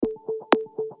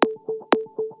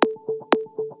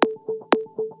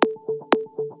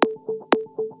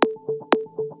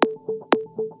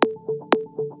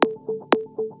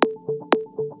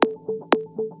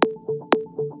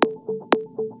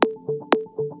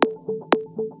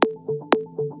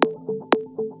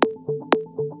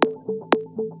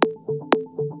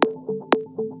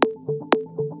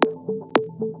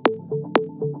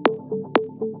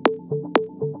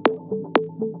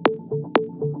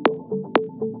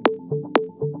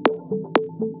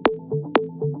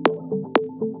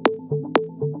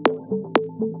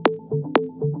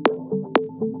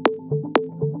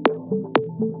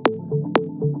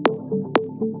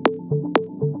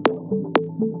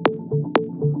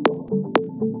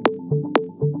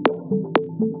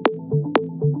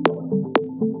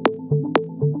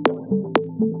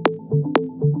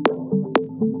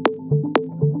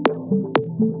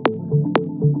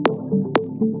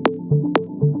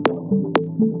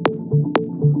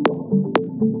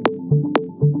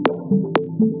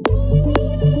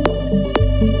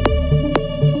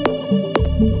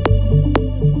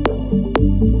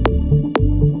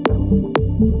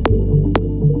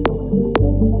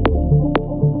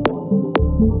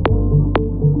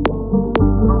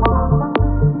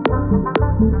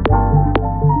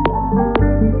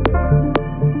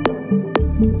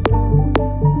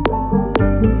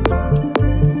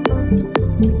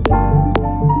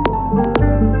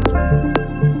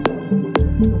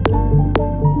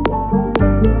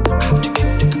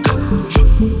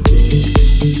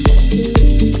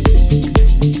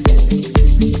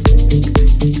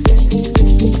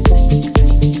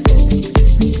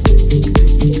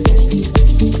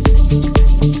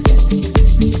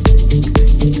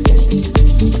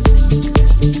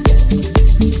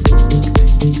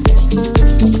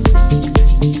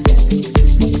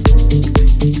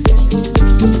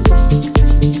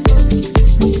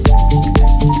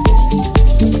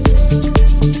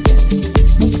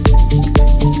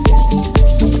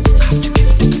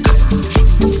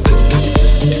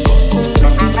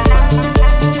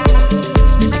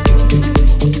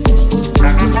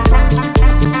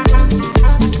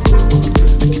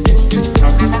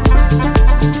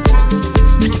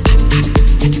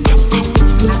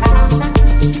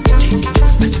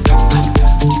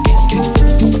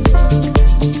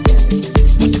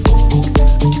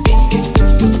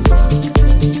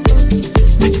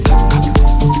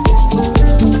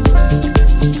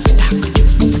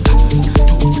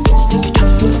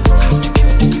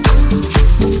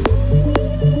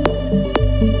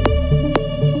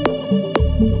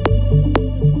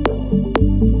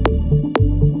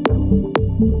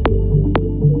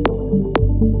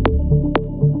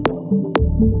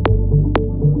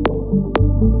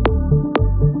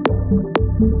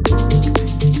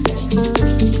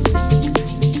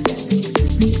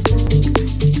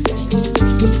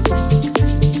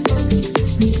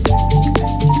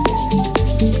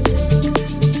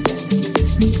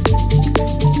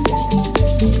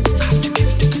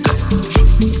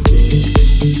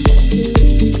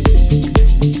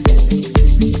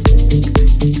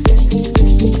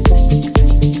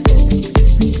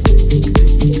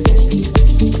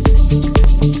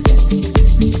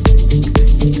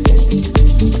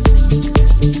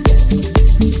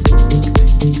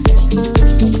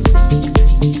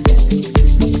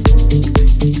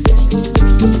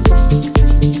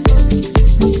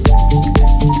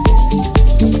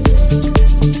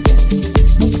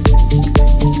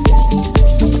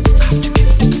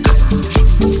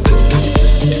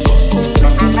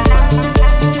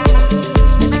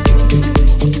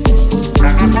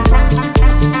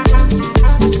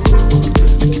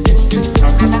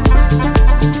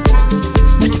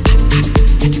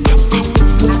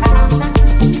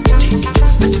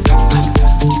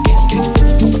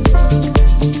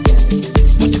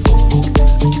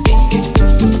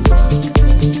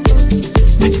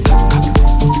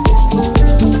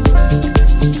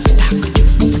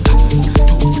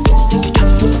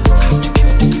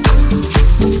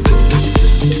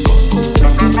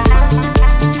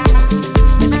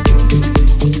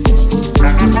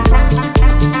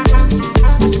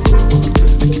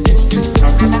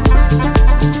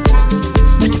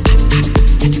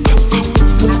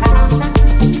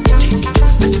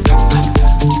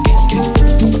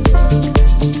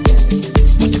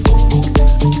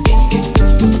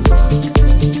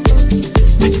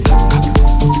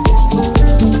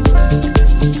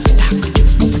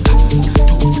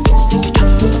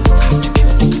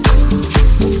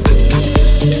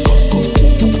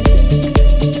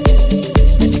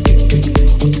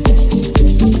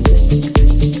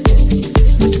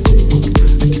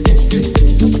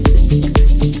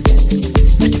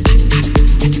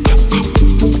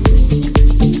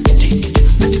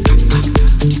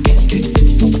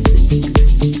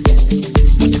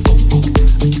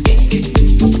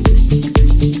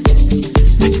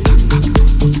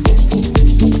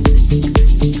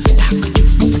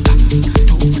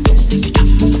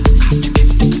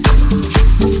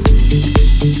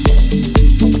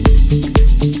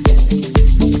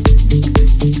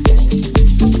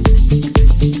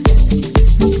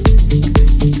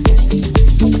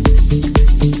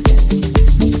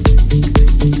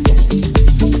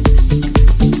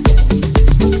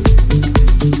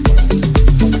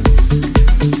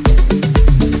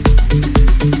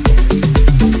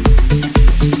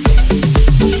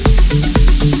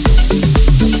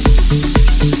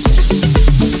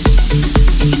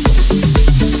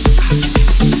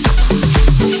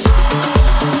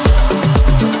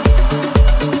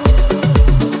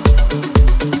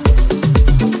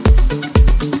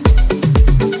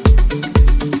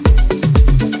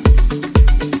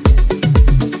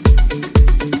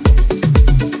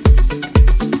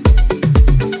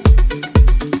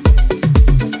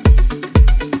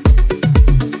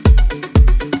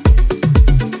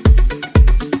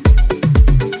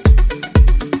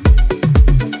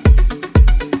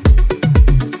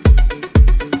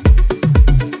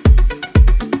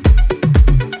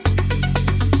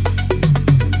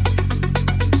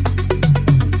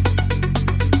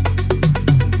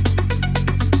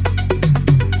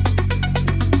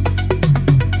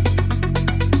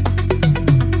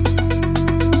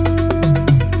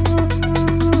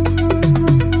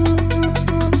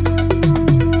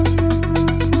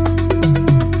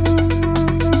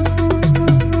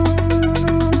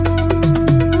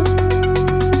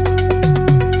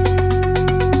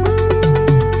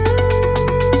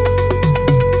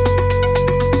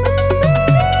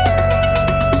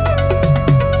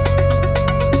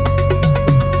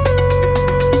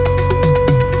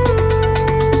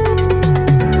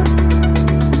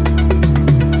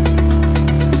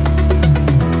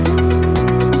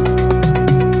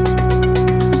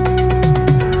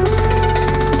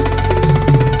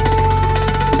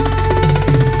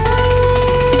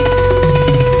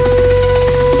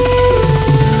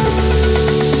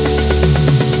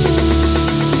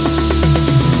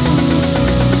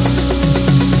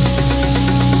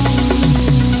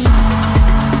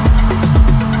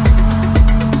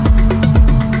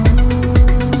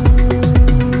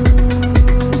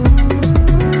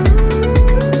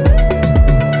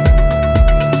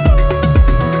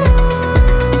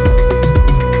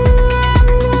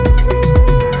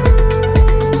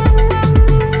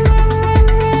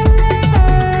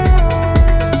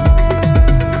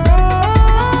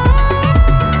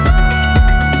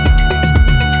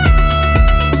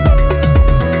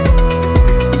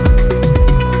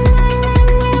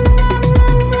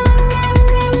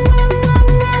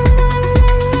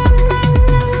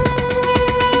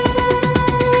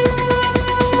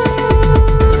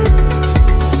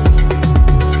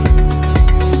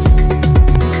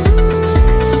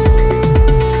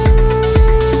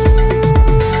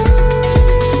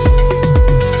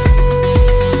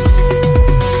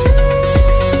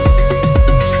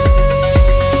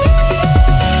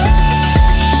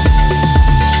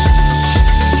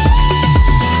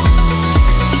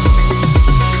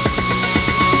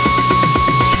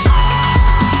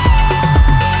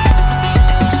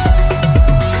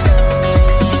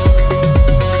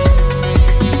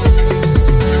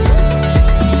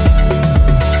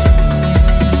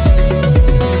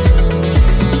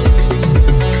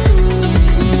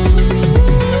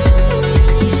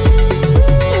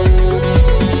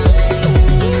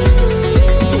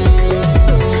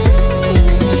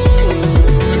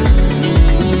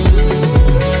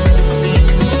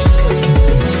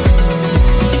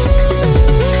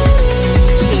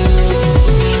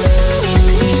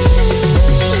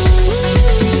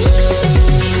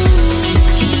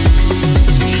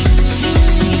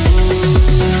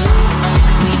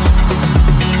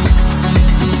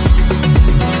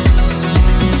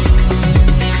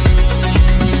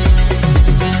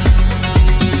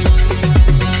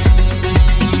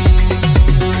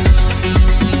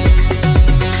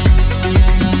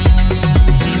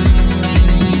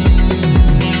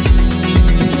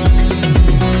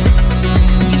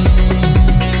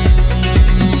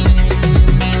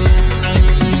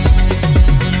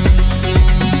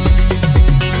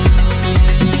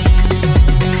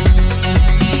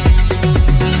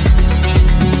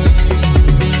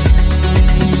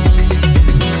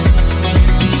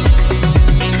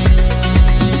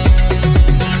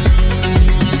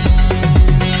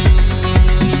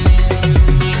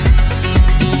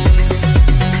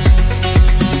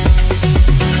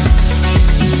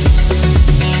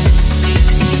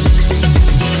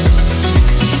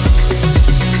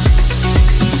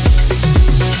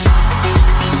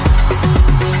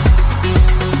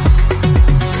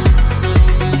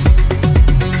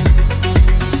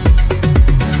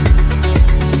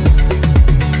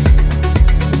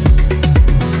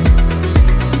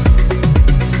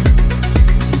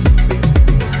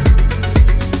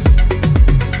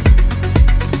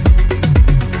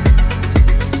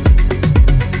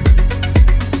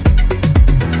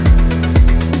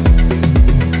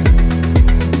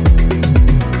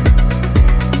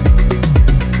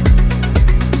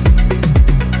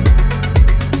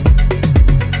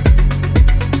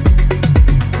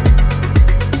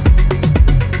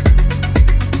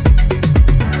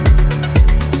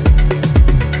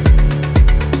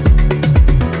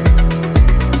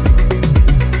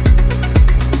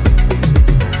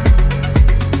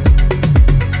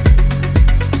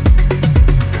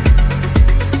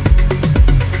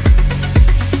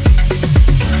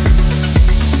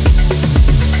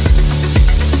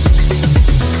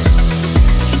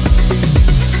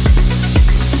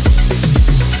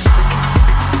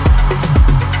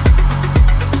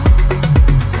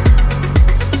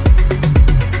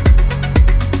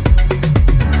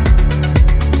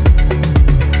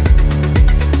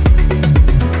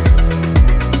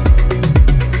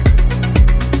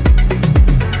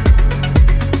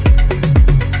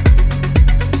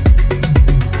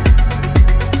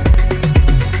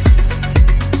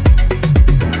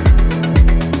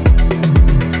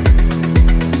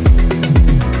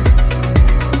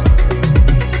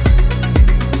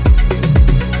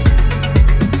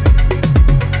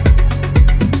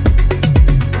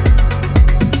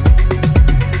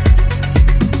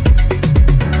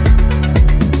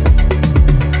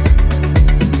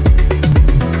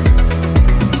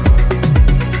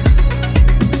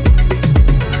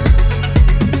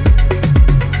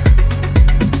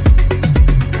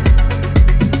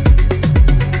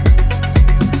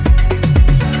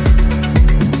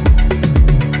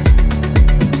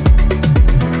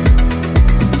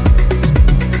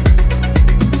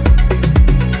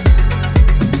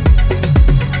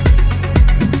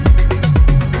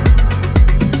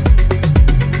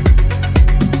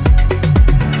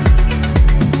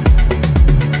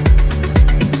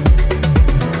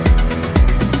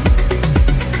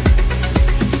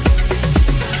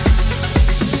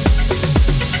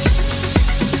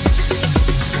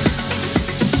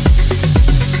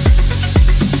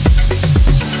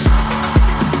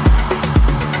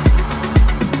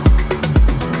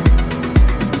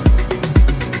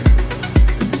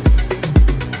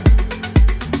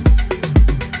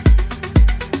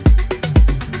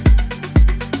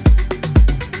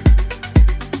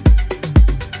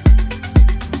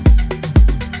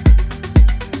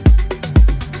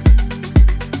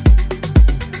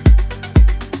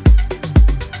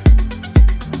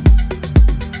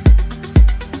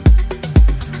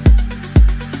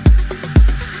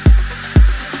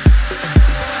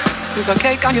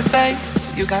on your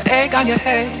face, you got egg on your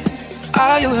head.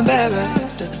 Are you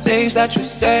embarrassed of the things that you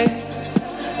say?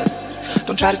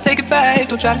 Don't try to take it back,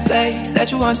 don't try to say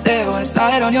that you weren't there when I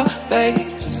saw it on your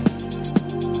face.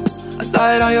 I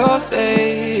saw it on your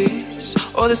face.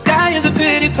 Oh, the sky is a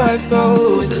pretty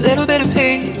purple with a little bit of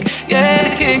pink. Yeah,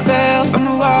 the king fell from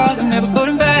the wall and never put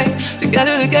him back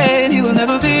together again. You will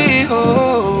never be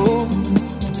whole.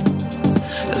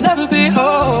 You'll never be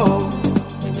whole.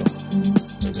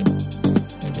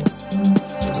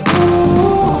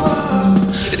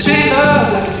 You treat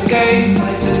love like it's a game,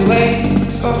 like it's in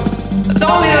ways. Oh, I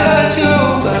don't mean to hurt you,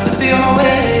 but I must be on my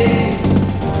way.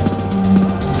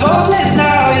 It's hopeless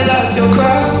now, you lost your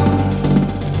crown.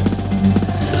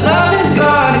 Love is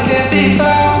gone, it can't be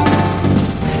found.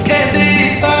 Can't be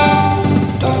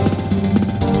found. Oh.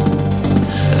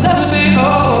 I'll never be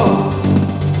whole.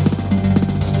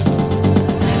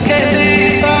 Can't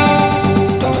be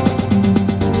found. Oh.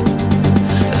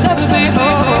 I'll never be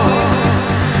whole.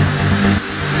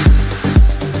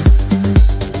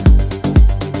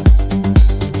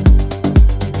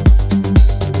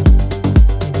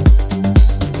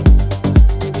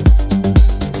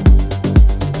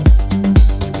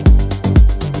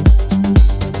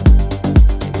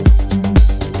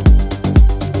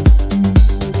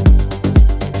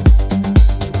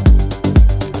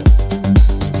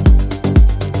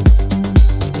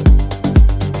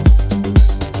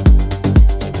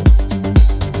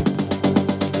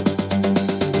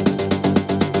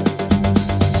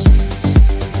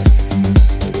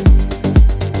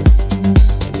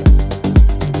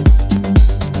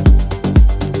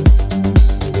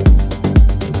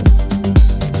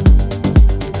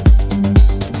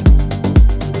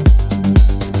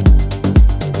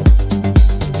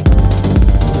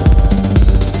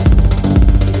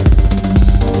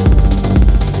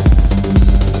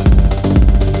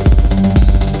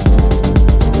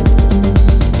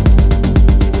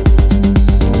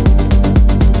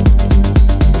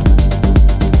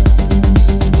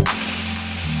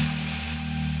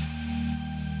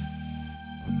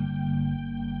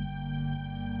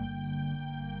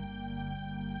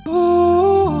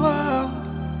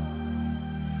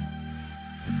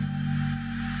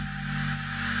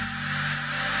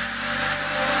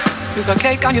 You got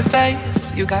cake on your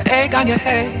face, you got egg on your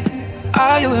head.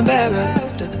 Are you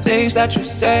embarrassed of the things that you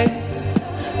say?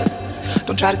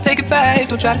 Don't try to take it back,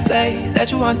 don't try to say that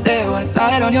you weren't there when I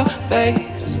saw it on your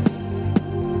face.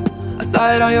 I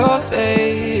saw it on your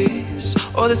face.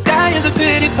 Oh, the sky is a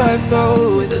pretty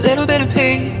purple with a little bit of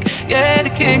pink. Yeah, the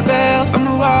king fell from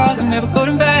the wall and never put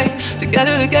him back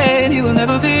together again. You will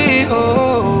never be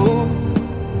whole.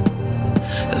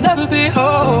 You'll never be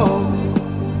whole.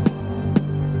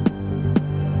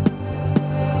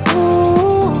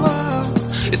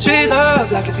 Treat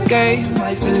love like it's a game,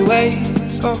 like silly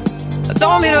ways. Oh, I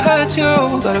don't mean to hurt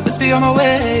you, but I must be on my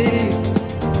way.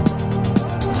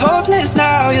 It's hopeless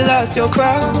now, you lost your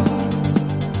crown.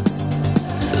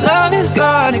 Love is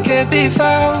gone, it can't be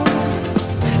found.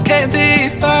 Can't be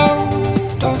found.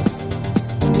 Oh,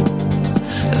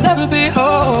 I'll never be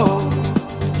whole.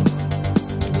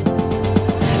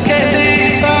 Can't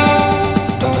be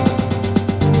found. Oh,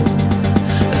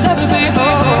 I'll never be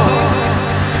whole.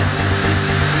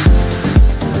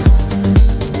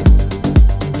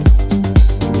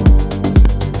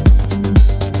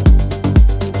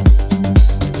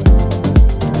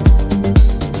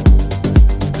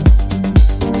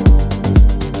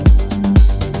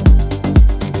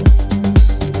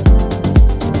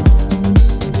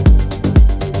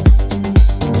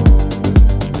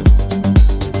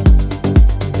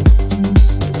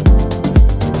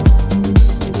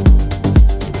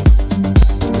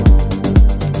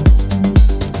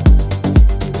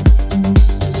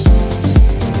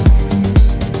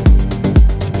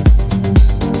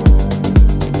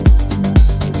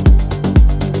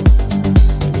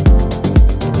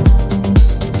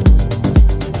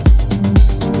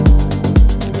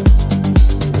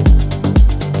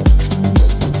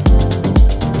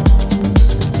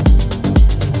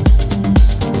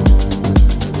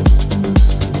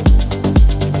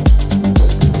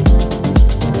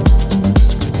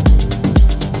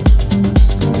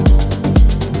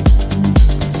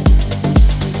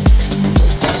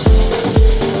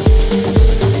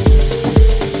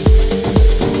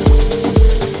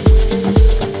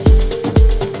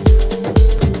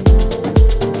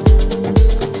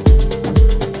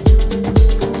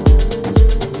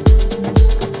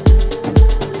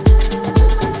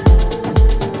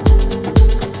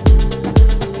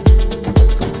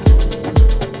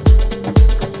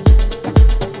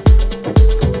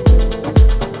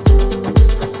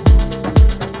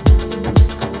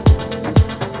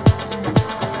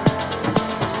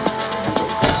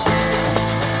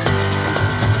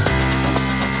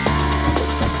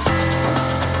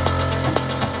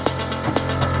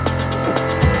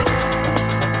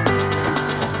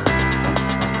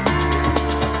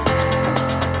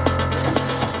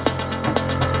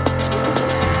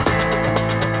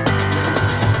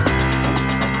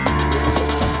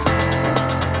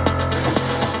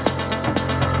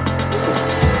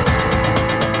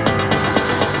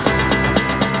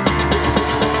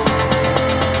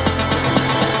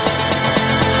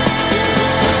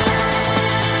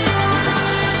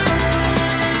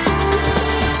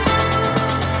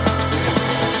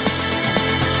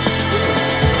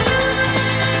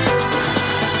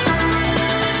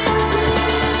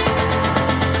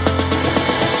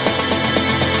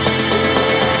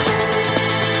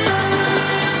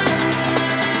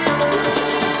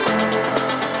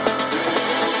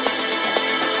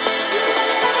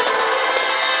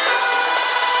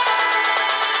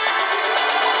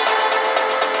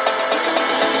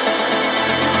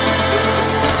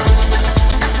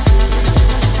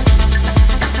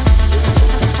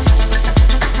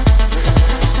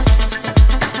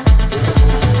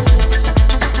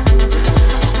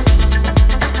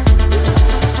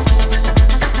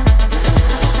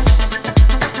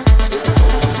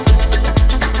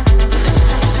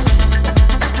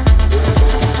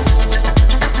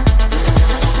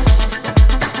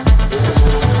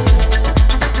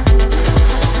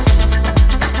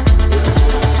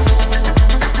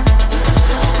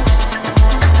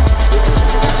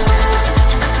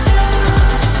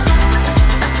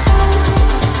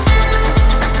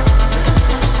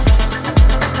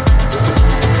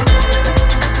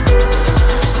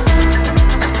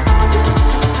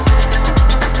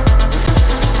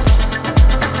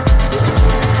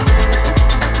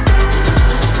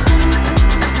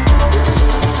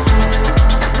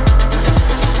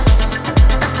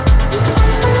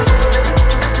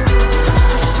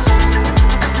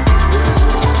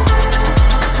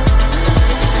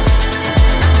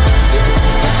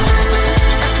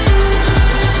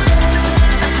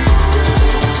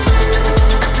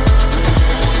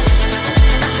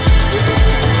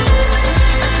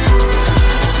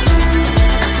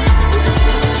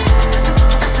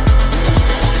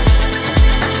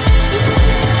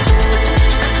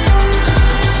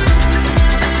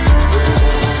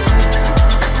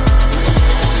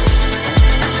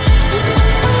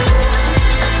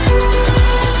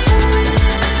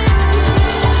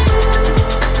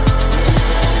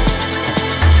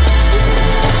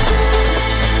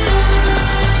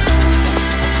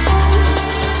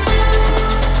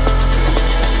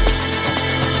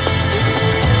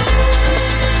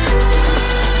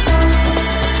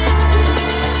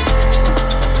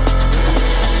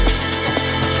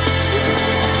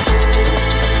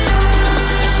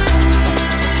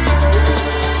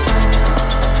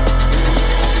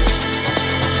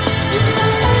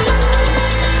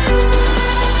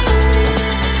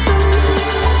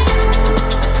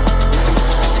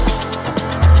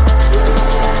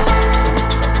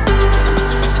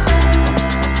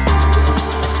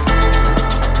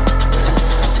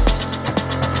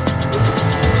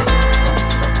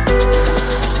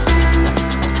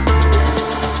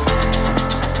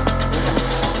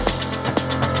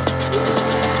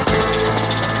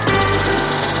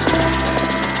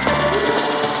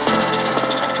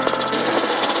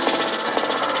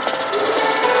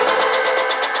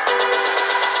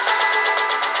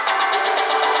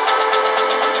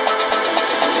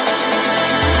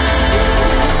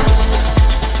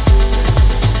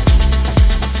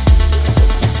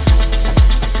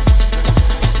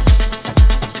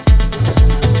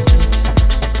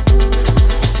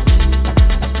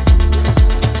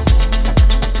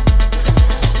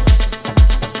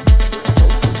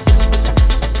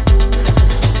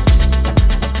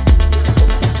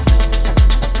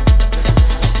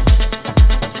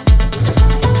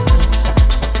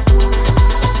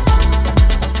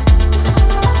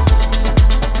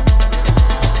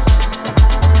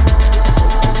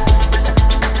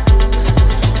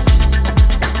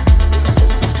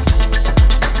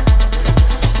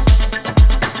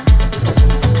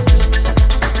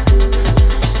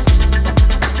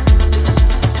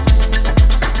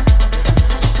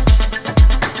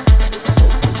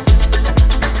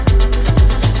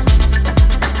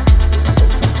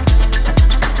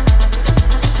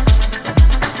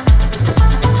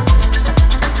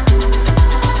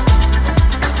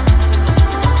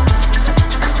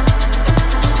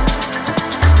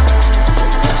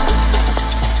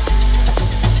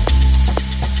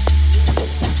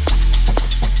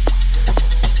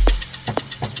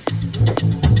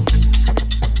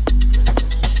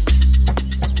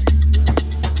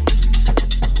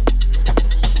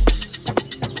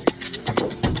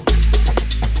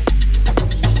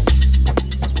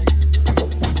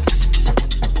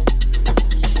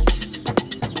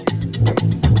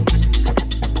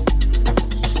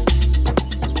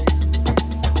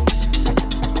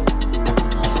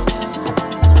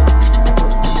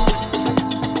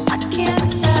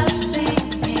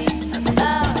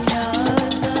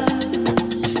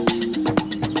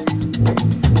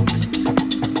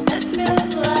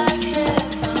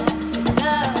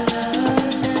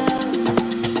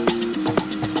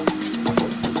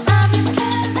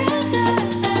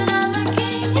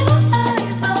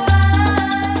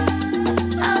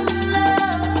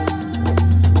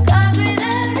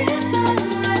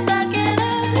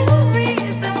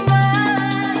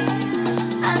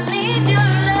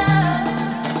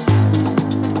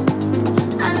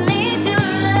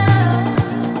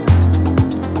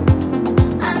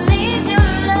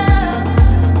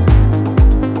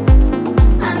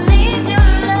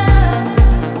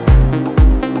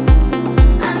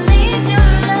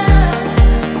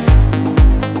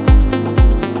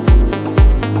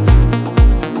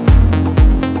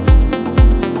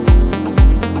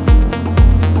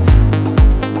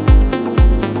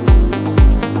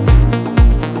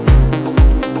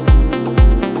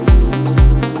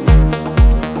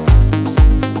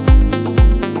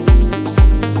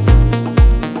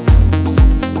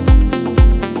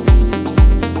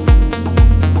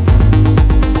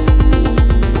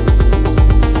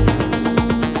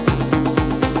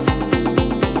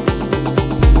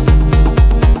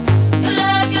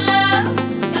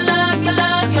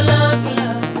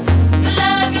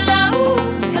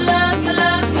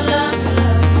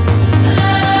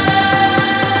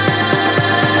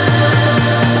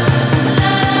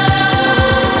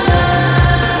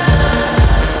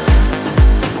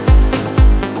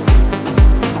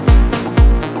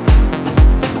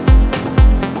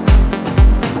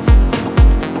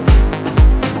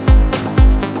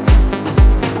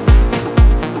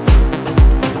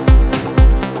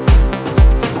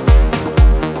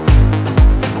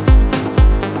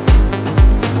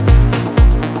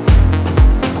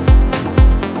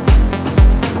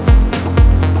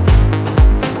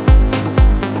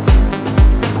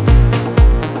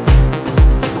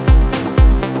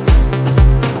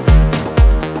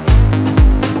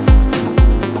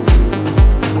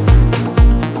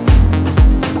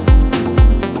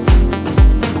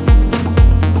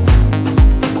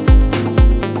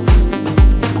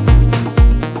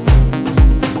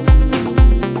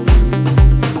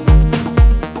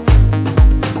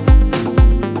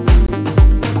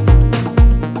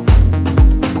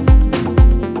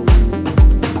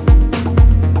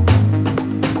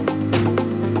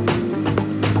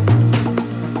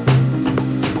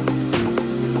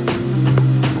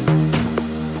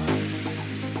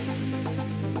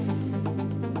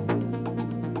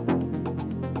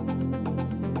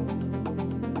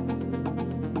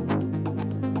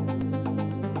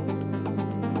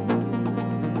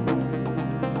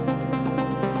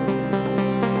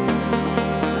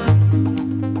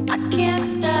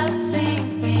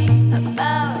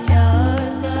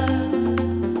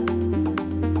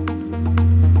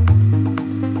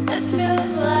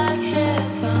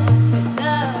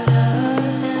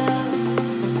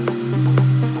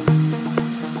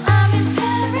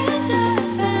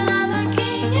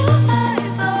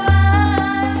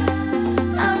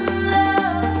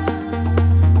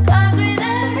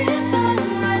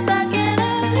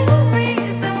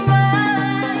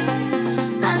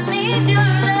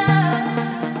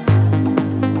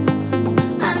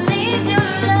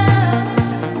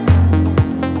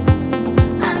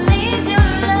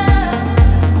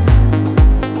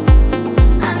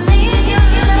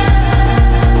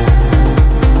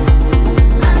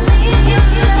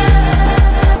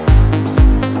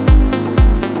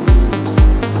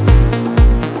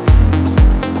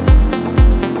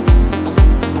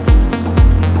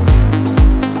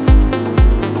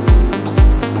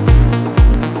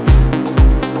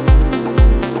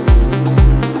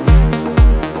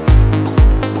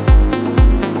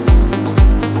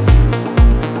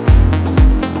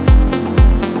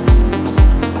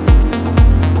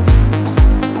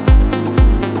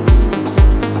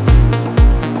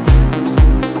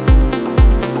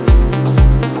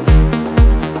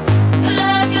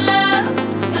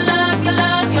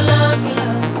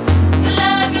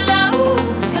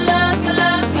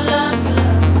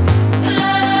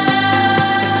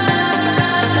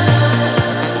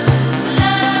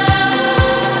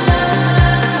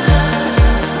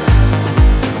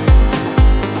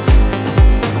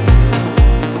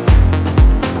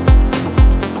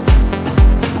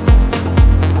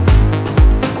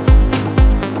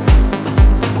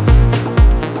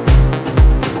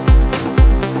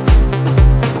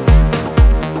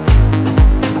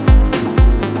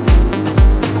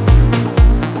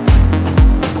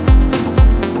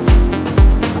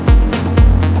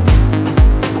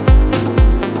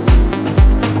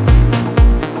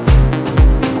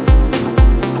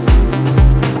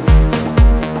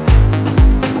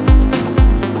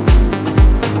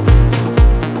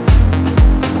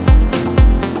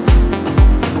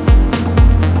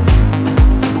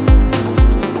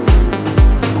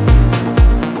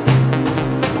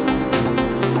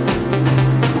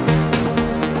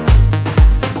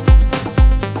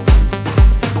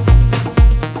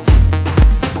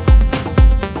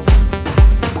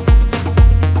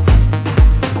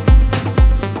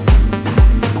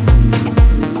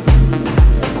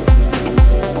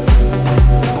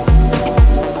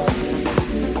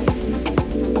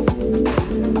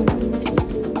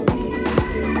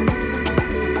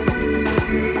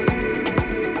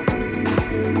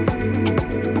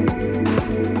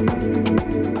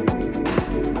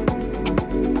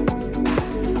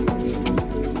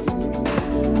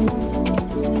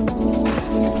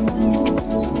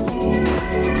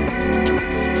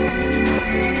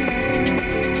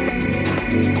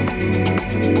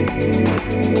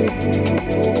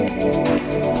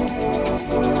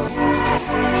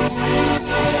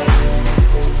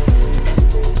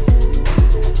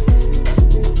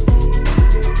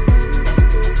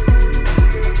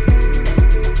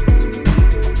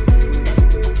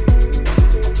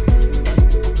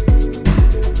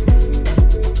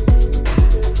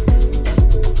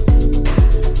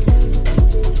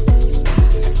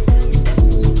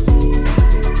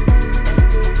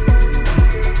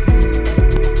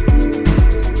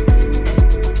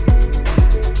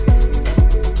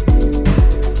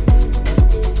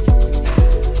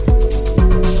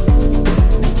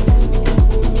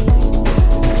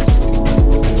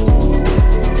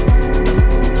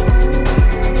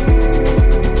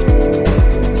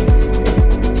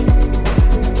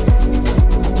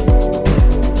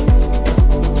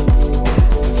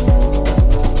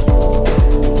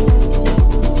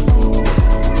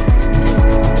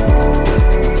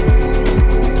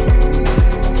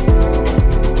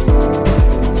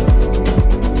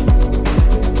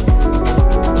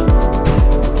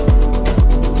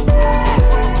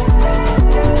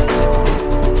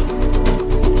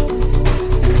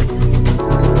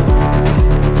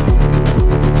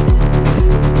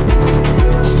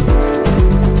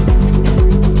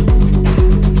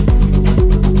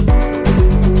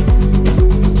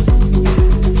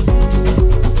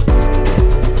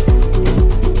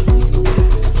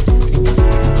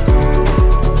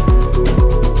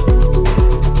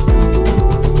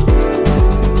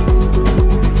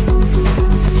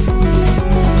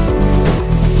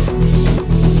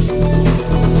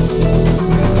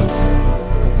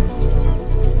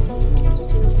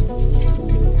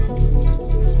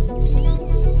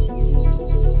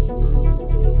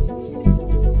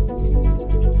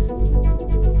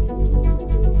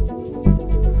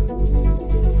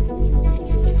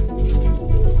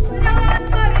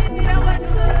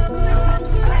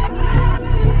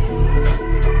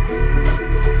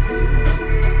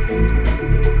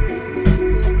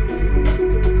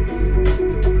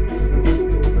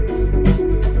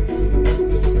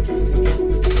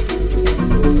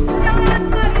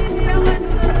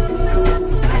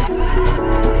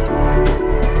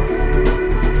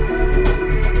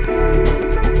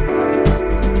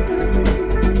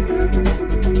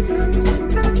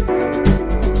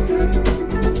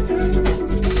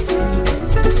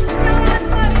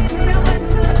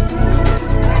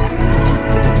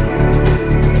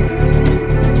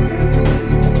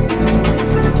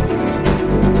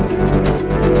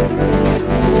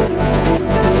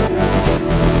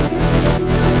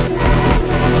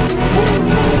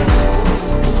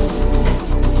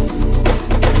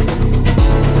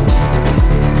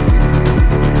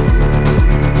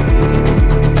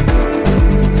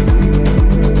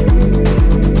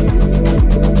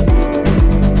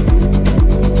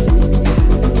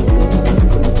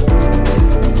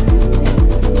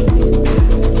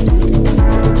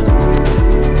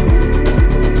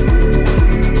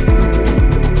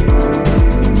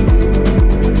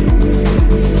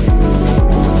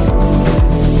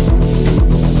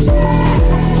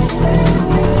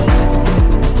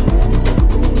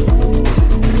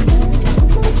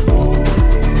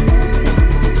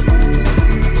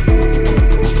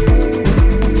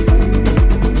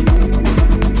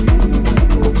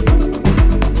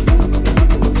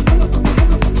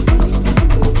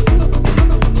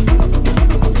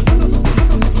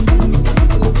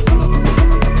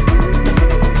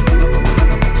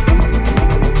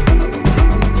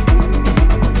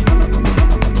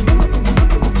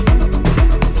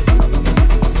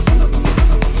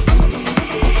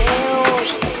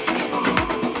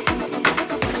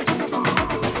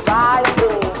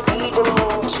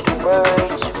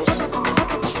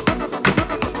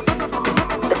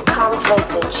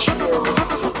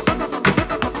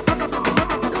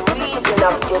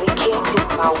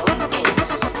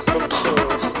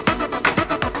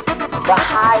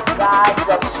 tides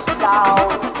of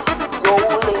sound,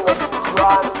 rolling of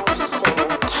drums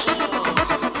and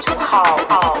keys to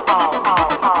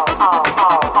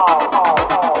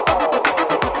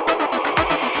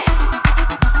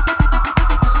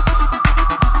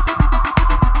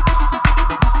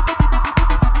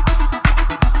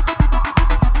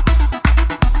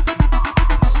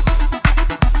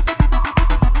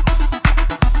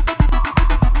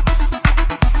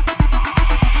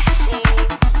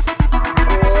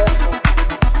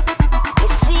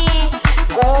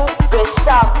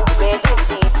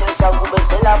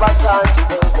abathandi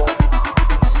bengoma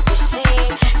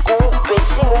isigubhe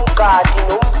singumgadi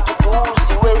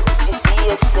nomduduzi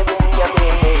wezinhliziyo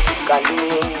esebemnyameni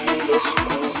esigaleni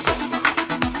lesigubhu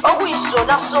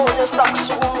okuyisona sona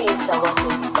esakusukumisa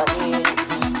kwasekuqaleni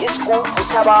isigubhu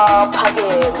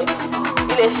sabaphakeme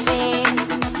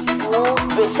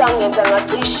ilesigubhe sangenza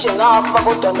ngacishe ngafa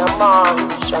kodwa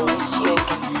namanje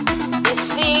angisiyeke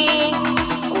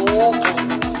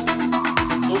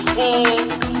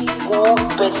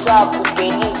isigubhe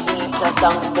sagubhela izitha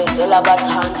sangibezela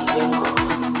abathandi bengoma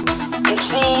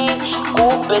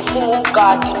isigubhe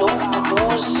singumgadi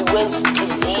nomduduzi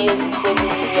wezinhliziyo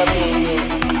ezisebumnyameni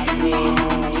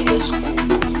esigaleni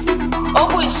lesigubhu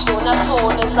okuyisona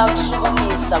sona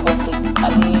esakusukumisa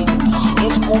kwasekuqaleni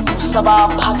isigubhu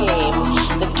sabaphakeme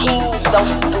the kings of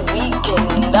the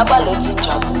weekend abaletha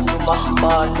injabulo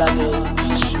masibalakele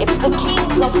it's the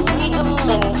kings of rhythm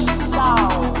and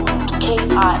sound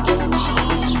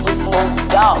KINGs with no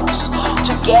doubt.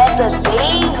 Together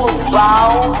they will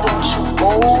bow into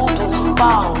gold was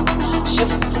found,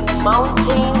 shifting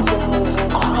mountains and moving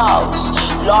crowds.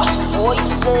 Lost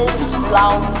voices,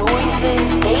 loud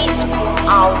noises, they scream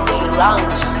out their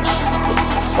lungs. It's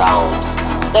the sound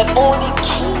that only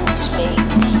kings make.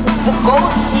 It's the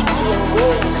gold city and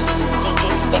waves, DJ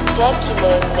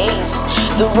Spectacular and Maze,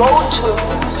 the road to a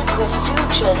musical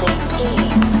future they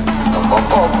pave.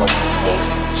 Ogogo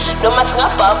safe noma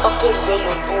singabhabha phezu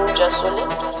kwelobunja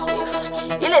soledwa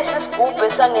safe ilesi sigubhu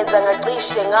esangenza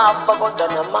ngacishe ngafa kodwa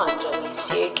namanje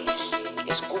angisiyeki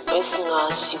isigubhu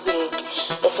esingasibeki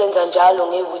esenza njalo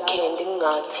ngeweekend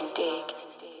ngingathinteki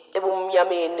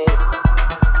ebumnyameni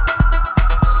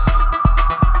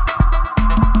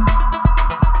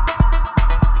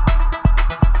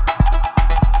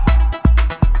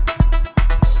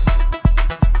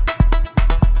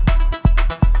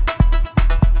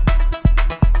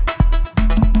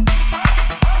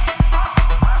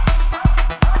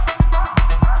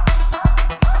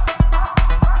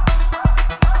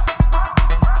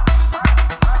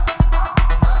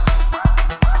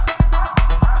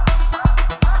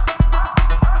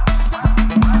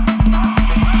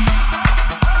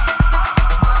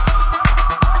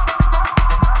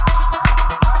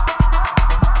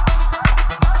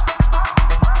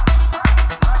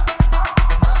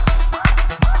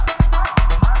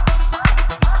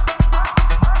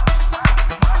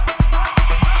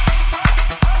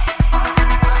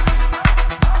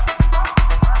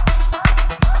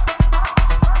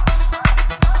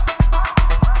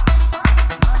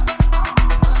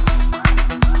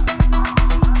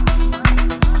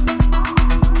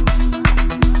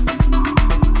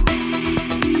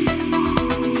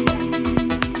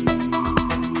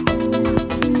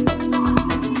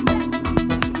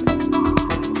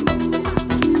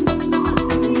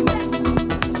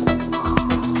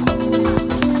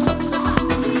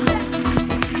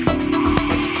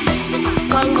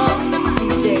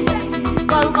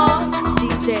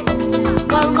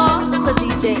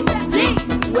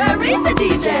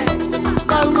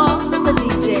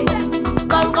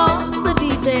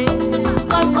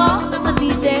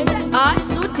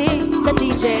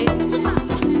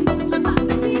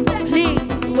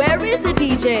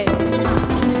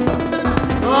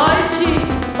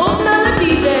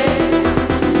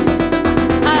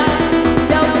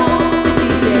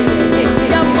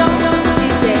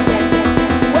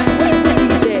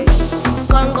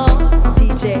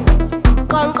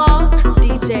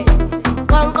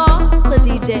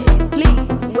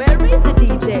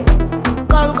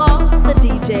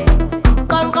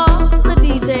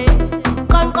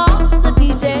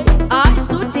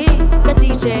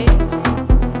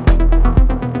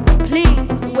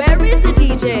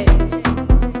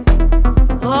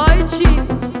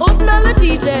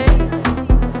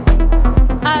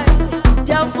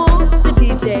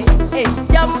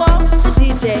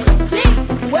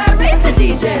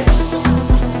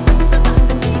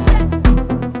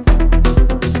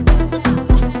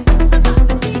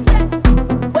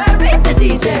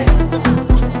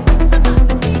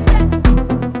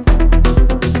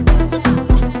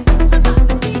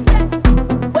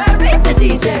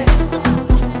DJ.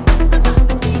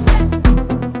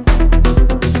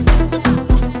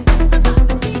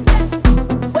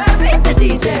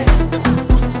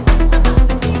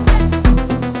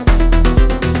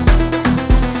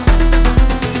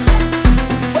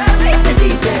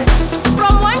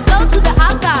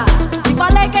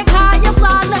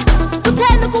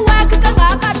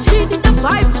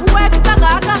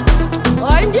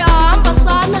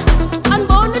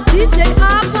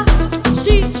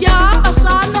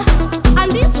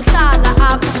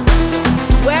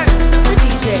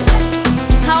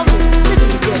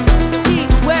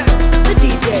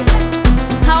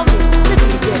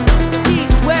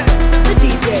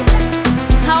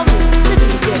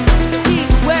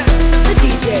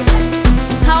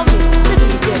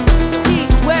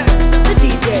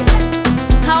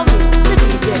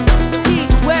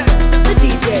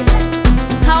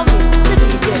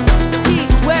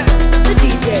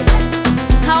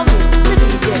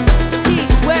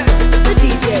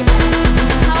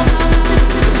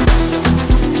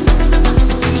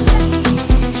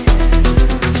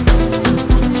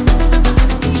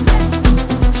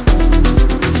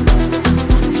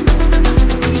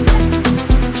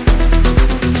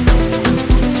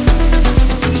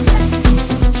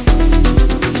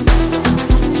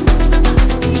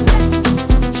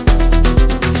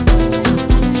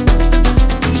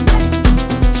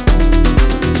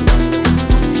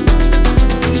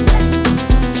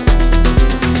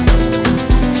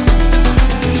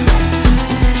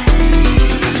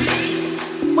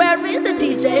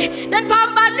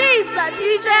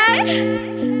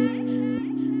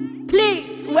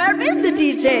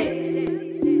 DJ.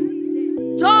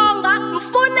 Jonga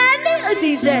mfuneni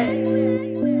DJ.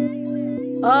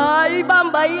 Ay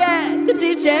bamba yeah,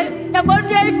 DJ.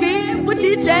 Yabonye ifi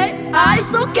DJ. Ay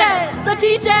suke sa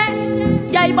DJ.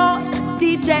 Yay bo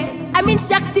DJ. I mean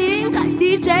siakting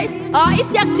DJ. Ay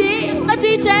siakting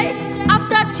DJ.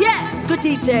 After cheers, good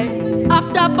DJ.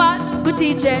 After part, good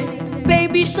DJ.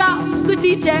 Baby shout, good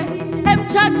DJ.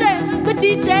 M-Chat, good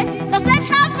DJ. Now set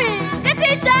coffee, good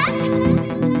DJ.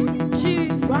 She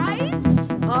right?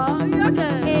 Oh, you're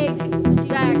good.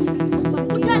 Exactly.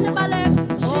 We kind of ballet.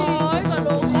 Oh, I got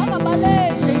no come a ballet.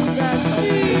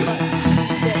 Exactly.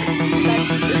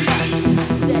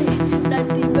 That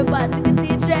deep about the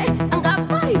DJ. I got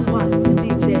my one, the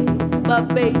DJ.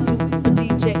 Baby, the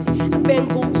DJ.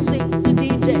 Bengo sings the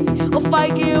DJ. Or I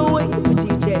get away for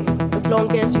DJ. As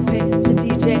long as you pay the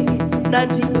DJ.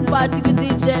 Nanti me party with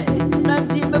DJ,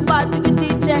 Nanti me party with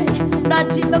DJ,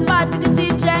 Nanti me party with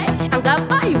DJ. I'm gonna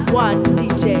buy you one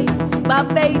DJ,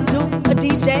 Babe do a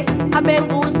DJ, I been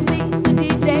go see the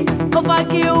DJ, go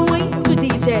fuck you away for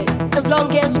DJ. As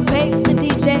long as you pay the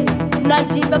DJ,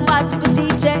 Nanti me party with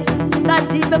DJ,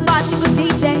 Nanti me party with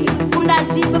DJ,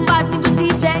 Nanti me party with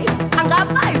DJ. I'm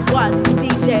gonna buy you one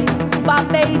DJ,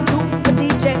 Babe do a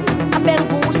DJ, I been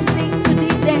go see the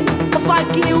DJ, go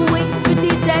fuck you away for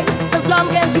DJ. As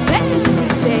long as you pay the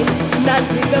DJ,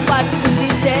 Nanti me party with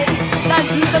DJ,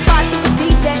 Nanti me party with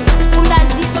DJ,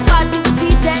 Nanti me party with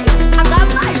DJ. I'm gonna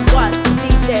buy one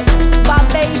DJ,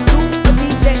 Babe do a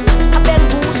DJ, I been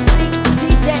go sing the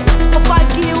DJ, if I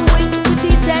give away the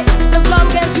DJ. As long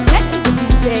as you pay the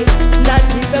DJ,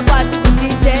 Nanti me party with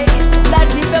DJ,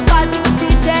 Nanti me party with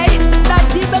DJ,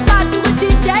 Nanti me party with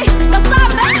DJ. What's up,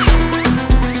 man?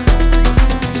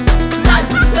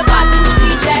 Nanti me party with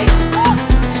DJ.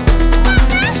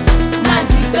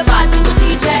 Nanti me party with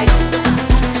DJ.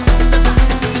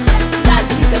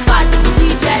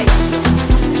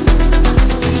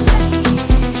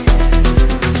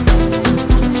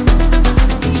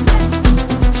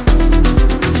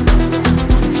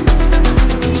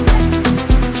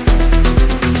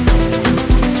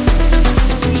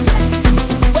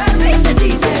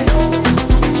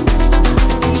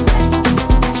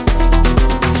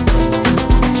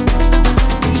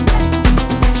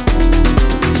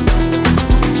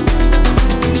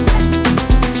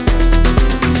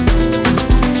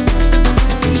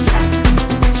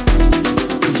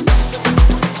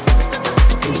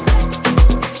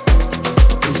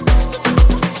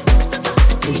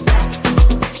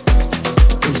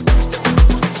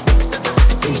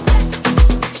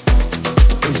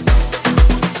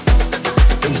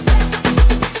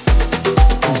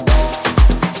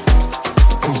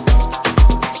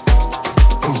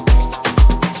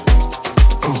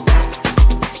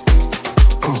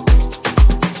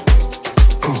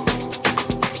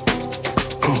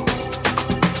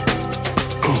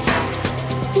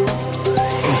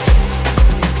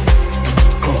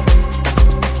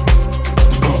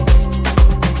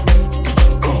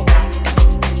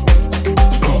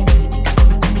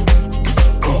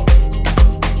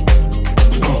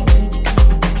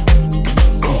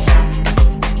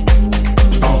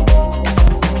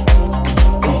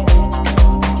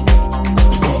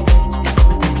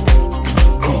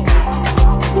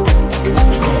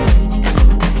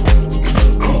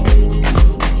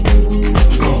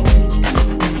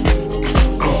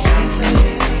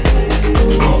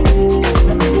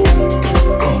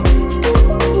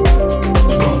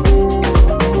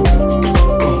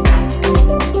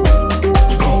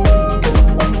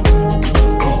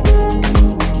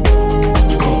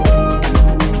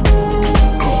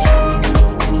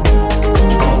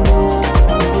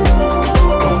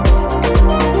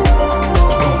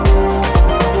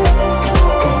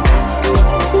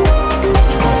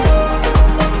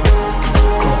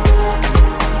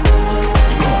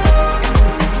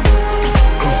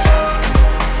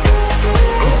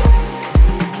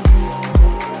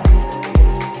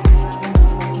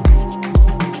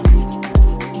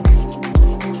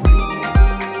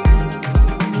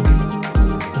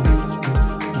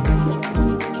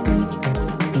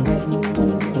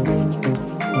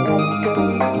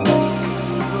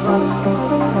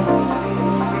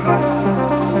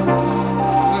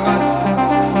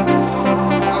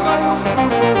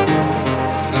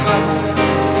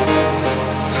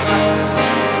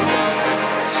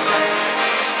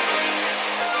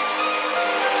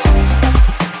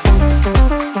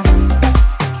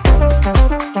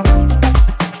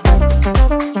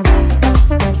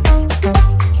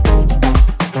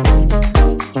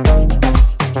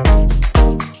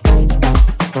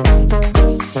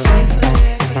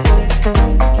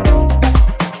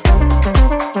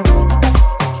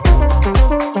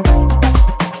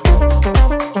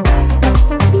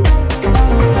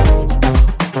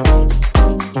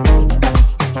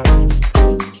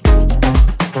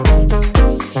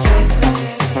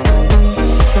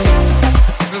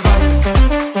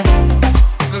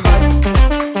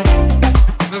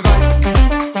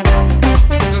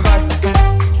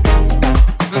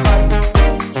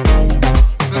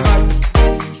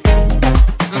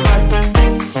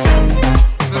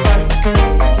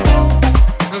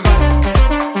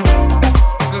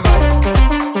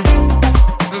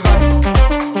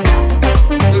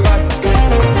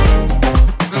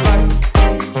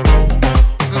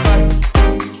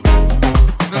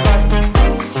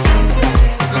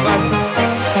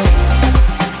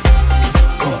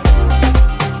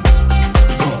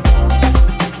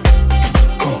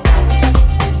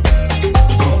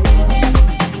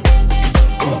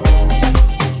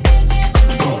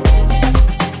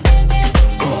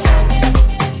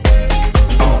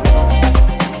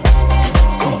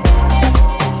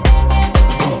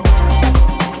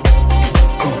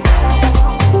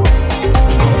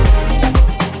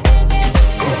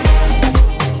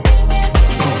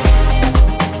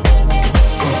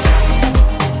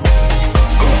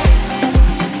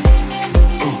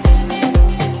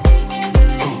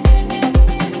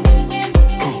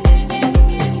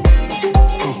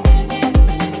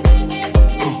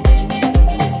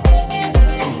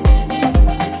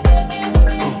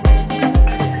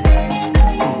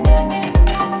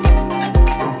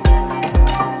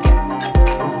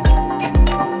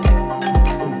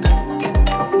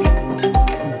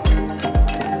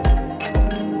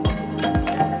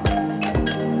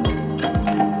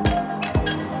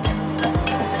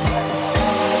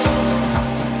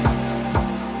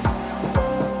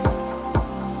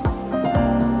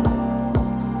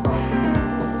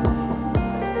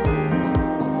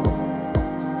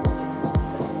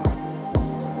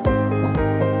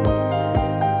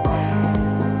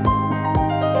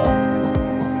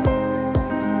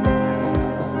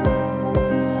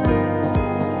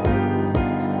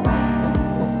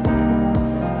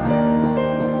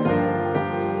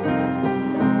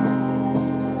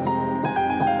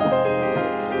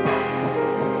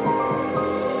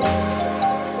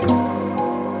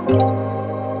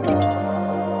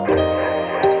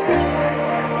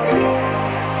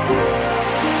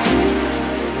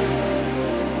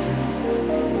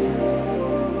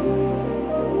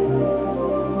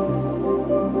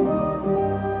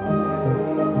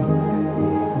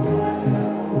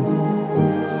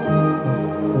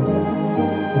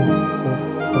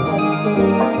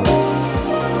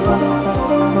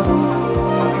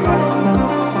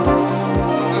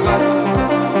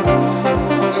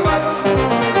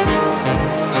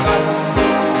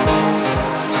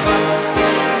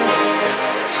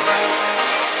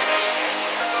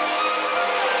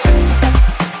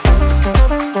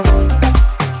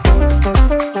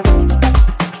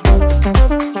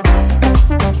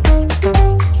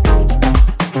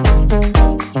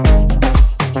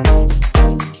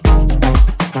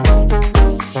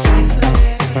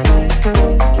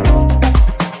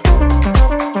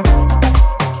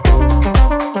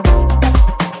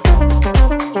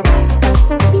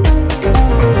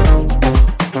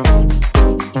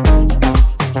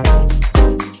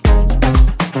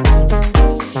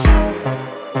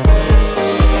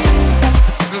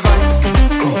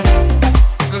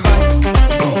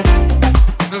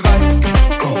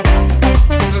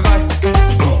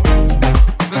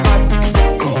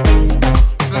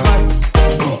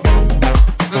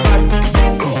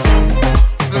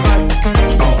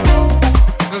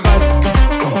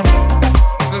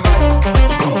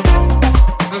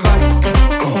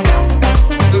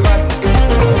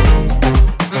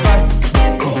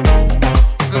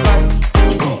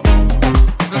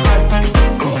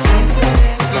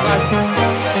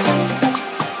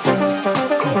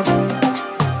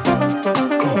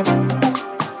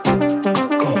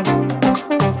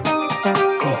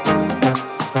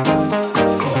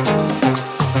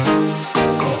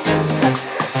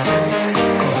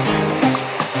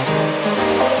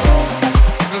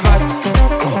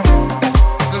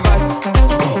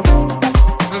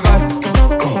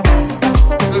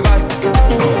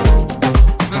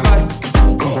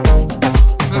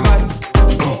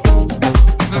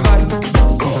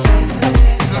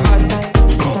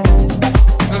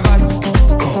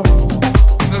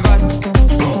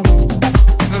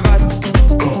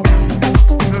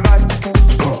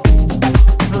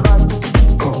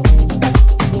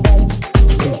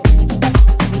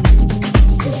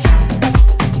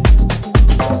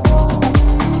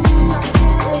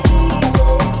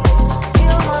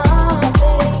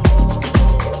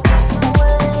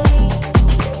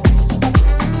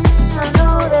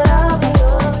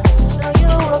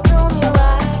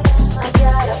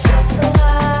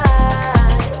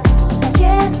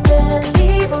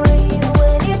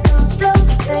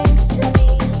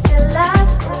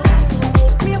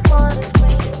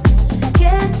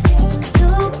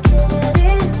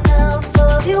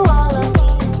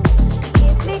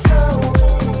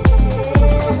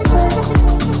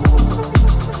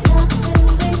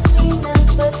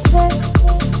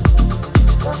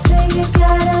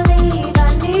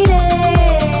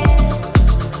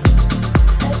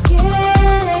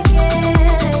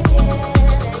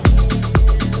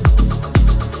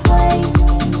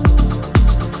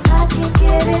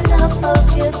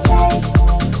 of your time.